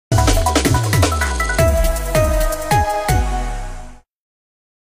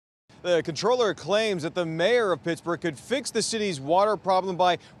The controller claims that the mayor of Pittsburgh could fix the city's water problem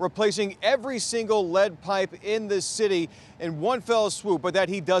by replacing every single lead pipe in the city in one fell swoop, but that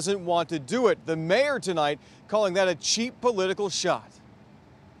he doesn't want to do it. The mayor tonight calling that a cheap political shot.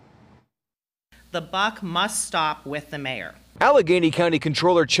 The buck must stop with the mayor. Allegheny County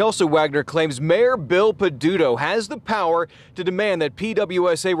Controller Chelsa Wagner claims Mayor Bill Peduto has the power to demand that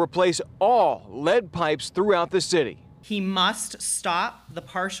PWSA replace all lead pipes throughout the city. He must stop the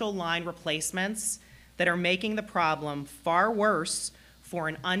partial line replacements that are making the problem far worse for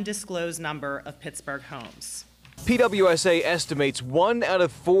an undisclosed number of Pittsburgh homes. PWSA estimates 1 out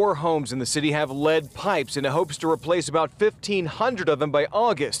of 4 homes in the city have lead pipes and it hopes to replace about 1,500 of them by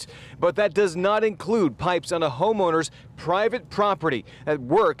August. But that does not include pipes on a homeowner's private property that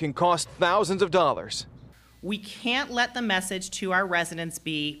work and cost thousands of dollars. We can't let the message to our residents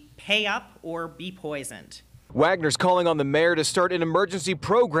be pay up or be poisoned. Wagner's calling on the mayor to start an emergency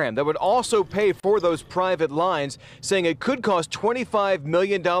program that would also pay for those private lines, saying it could cost $25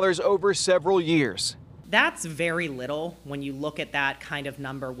 million over several years. That's very little when you look at that kind of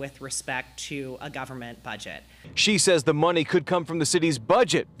number with respect to a government budget. She says the money could come from the city's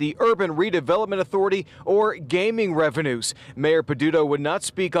budget, the Urban Redevelopment Authority, or gaming revenues. Mayor Peduto would not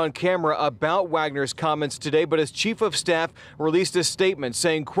speak on camera about Wagner's comments today, but his chief of staff released a statement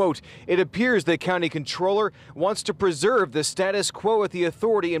saying, quote, "It appears the county controller wants to preserve the status quo at the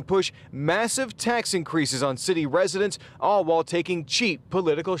authority and push massive tax increases on city residents, all while taking cheap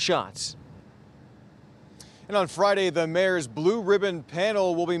political shots." And on Friday, the mayor's blue ribbon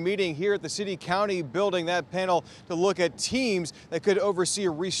panel will be meeting here at the city county building. That panel to look at teams that could oversee a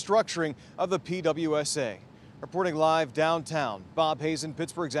restructuring of the PWSA. Reporting live downtown, Bob Hazen,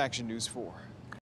 Pittsburgh's Action News 4.